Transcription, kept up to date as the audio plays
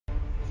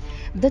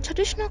The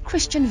traditional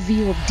Christian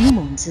view of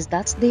demons is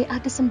that they are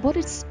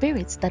disembodied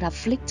spirits that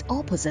afflict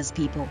or possess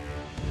people.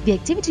 The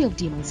activity of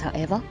demons,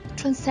 however,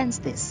 transcends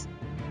this.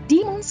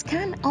 Demons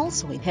can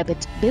also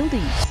inhabit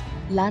buildings,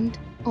 land,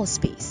 or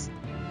space.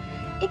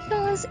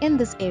 Ignorance in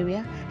this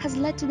area has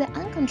led to the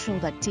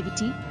uncontrolled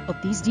activity of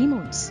these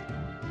demons.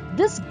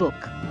 This book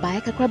by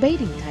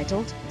Kakra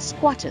titled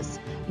Squatters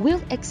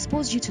will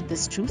expose you to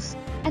this truth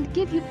and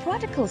give you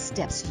practical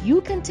steps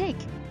you can take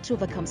to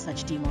overcome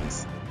such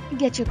demons.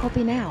 Get your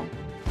copy now.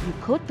 You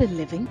could be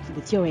living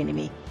with your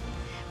enemy.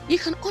 You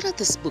can order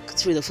this book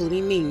through the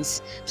following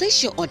means.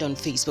 Place your order on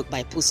Facebook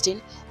by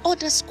posting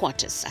 "Order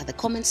Squatters" at the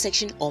comment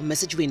section or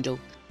message window.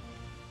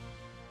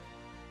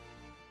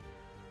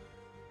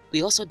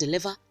 We also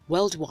deliver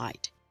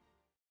worldwide.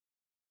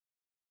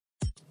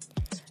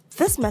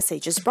 This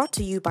message is brought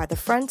to you by the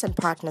friends and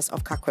partners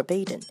of Kakra.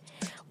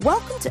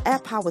 Welcome to Air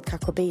Power with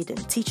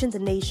Kakra, teaching the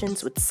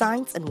nations with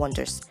signs and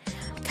wonders.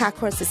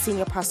 Kakra is the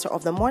senior pastor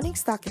of the Morning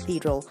Star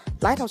Cathedral,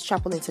 Lighthouse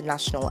Chapel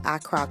International,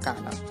 Accra,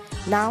 Ghana.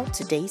 Now,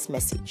 today's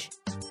message.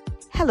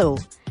 Hello.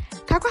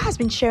 Kakra has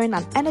been sharing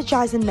an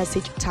energizing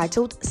message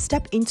titled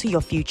Step Into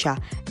Your Future,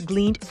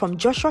 gleaned from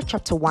Joshua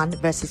chapter 1,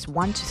 verses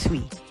 1 to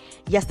 3.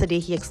 Yesterday,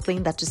 he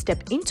explained that to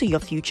step into your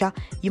future,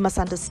 you must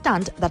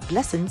understand that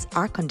blessings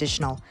are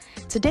conditional.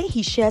 Today,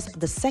 he shares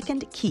the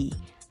second key,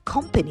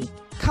 company.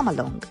 Come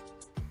along.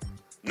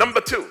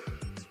 Number 2,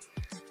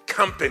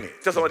 company.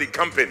 Tell somebody,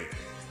 company.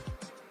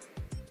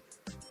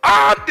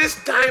 At this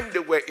time, they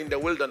were in the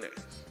wilderness.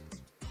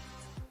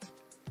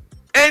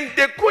 And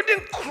they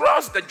couldn't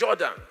cross the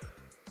Jordan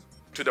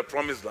to the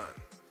promised land.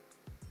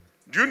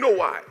 Do you know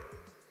why?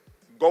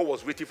 God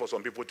was waiting for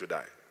some people to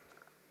die.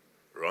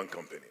 Wrong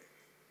company.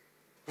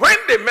 When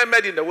they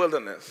met in the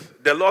wilderness,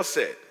 the Lord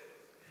said,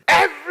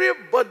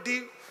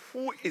 everybody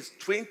who is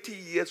 20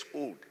 years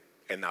old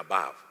and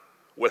above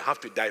will have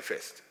to die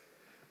first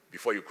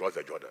before you cross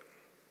the Jordan.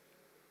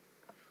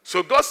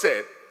 So God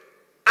said,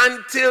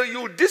 until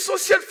you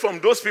dissociate from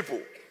those people,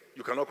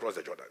 you cannot cross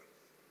the Jordan.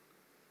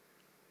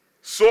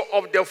 So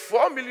of the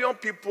 4 million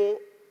people,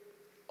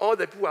 all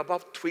the people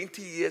above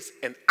 20 years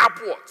and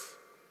upwards,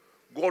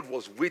 God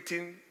was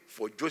waiting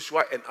for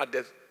Joshua and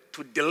others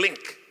to delink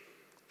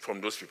from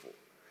those people.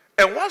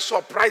 And what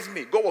surprised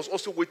me, God was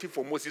also waiting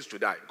for Moses to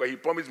die. Because he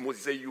promised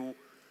Moses, say, you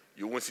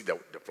won't see the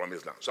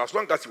promised land. So as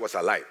long as he was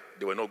alive,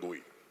 they were not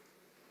going.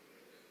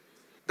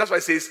 That's why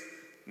it says,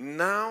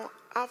 now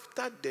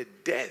after the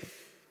death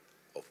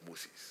of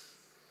Moses,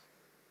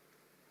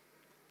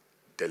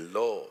 the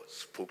Lord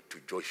spoke to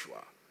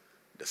Joshua,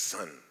 the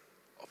son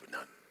of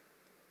Nun.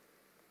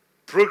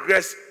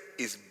 Progress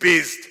is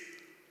based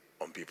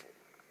on people.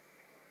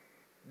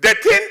 The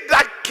thing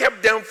that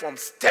kept them from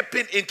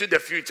stepping into the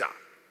future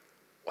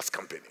was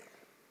company.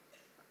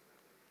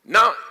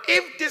 Now,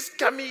 if this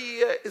coming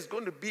year is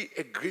going to be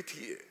a great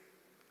year,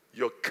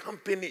 your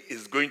company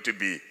is going to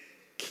be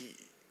key.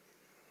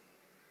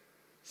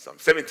 Psalm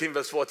 17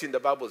 verse 14, the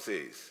Bible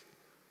says,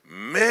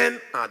 men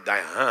are thy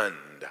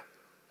hand,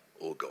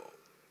 O God.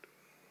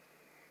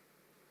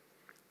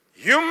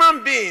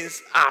 Human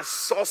beings are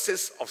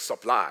sources of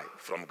supply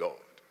from God.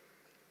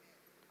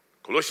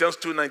 Colossians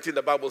 2:19,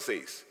 the Bible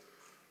says,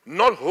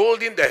 not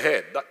holding the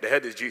head, that the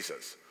head is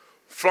Jesus,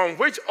 from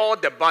which all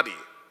the body,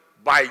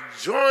 by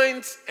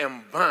joints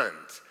and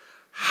bands,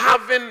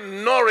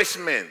 having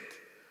nourishment,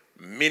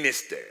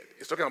 ministered.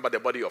 It's talking about the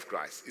body of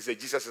Christ. It says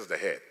Jesus is the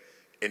head,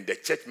 and the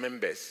church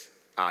members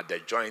are the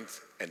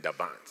joints and the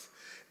bands.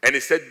 And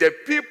it said the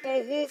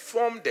people who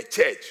form the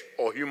church,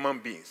 or human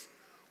beings,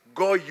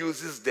 God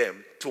uses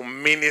them to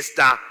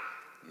minister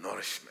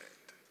nourishment,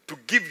 to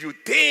give you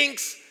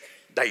things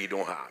that you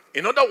don't have.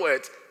 In other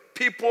words,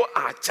 people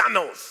are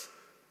channels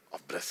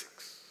of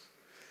blessings.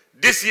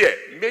 This year,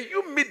 may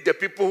you meet the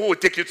people who will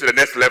take you to the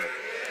next level.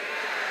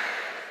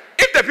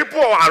 If the people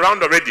are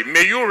around already,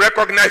 may you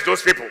recognize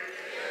those people.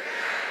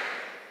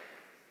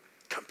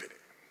 Company.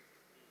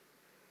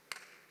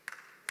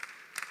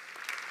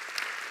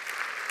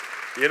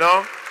 You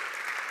know,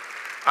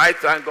 I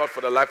thank God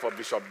for the life of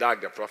Bishop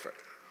Dag the prophet.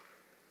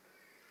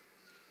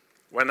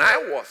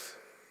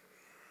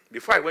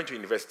 Before I went to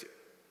university,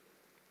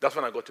 that's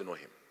when I got to know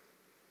him.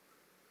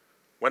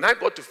 When I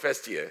got to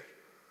first year,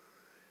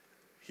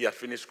 he had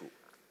finished school,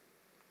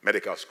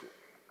 medical school.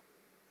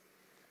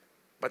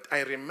 But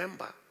I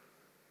remember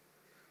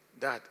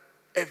that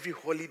every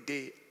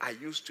holiday I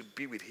used to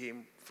be with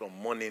him from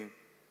morning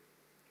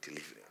till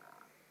evening.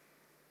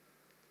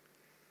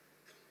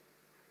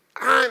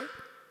 And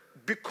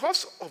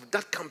because of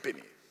that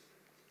company,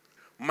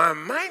 my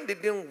mind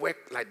didn't work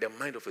like the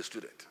mind of a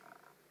student.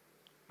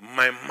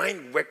 My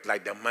mind worked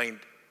like the mind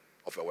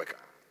of a worker.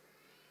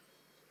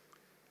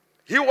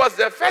 He was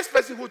the first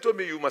person who told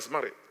me you must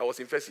marry. I was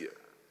in first year.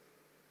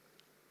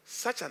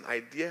 Such an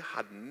idea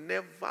had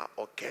never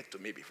occurred to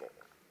me before.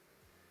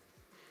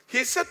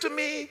 He said to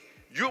me,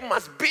 you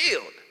must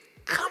build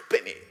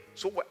company.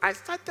 So I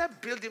started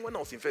building when I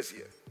was in first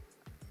year.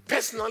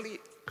 Personally,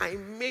 I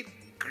made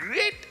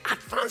great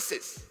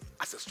advances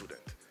as a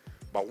student.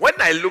 But when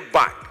I look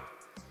back,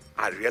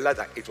 I realized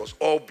that it was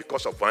all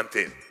because of one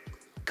thing: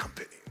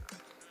 company.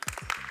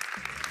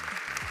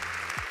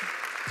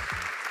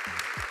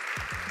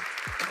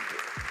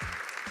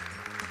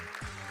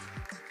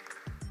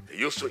 He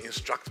used to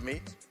instruct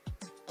me,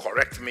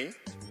 correct me,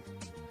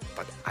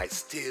 but I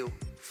still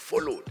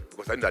followed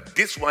because I knew that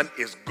this one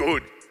is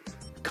good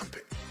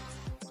company.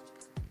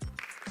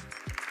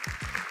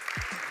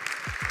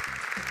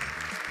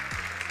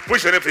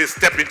 Push your name, please.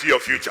 Step into your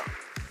future.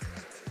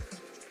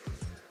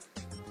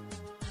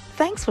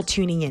 Thanks for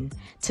tuning in.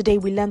 Today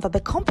we learned that the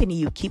company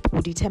you keep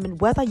will determine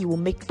whether you will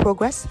make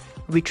progress,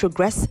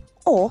 retrogress,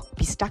 or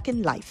be stuck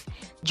in life.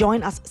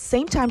 Join us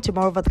same time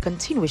tomorrow for the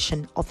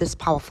continuation of this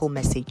powerful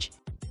message.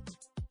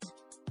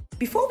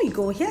 Before we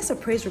go, here's a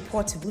praise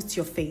report to boost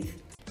your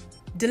faith.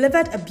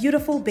 Delivered a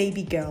beautiful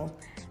baby girl.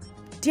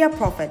 Dear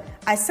Prophet,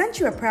 I sent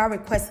you a prayer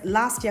request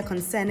last year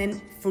concerning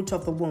fruit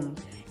of the womb.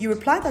 You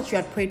replied that you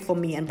had prayed for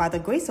me, and by the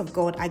grace of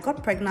God, I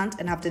got pregnant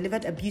and have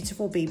delivered a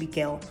beautiful baby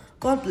girl.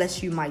 God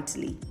bless you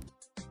mightily.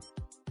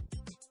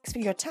 Thanks for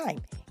your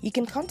time. You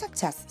can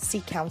contact us,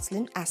 seek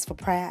counseling, ask for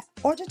prayer,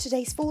 order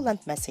today's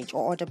full-length message,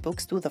 or order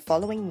books through the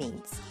following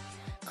means.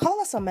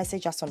 Call us or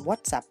message us on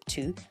WhatsApp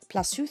to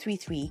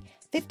 +233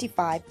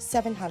 55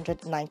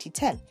 700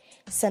 9010.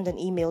 Send an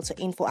email to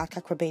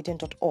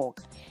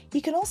info@kakrabaden.org.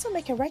 You can also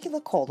make a regular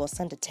call or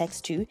send a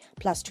text to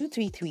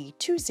 +233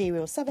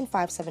 20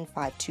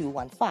 7575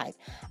 215.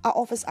 Our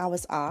office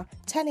hours are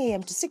 10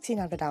 a.m. to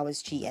 1600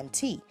 hours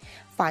GMT.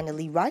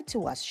 Finally, write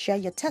to us, share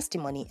your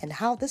testimony and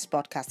how this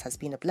broadcast has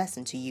been a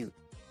blessing to you.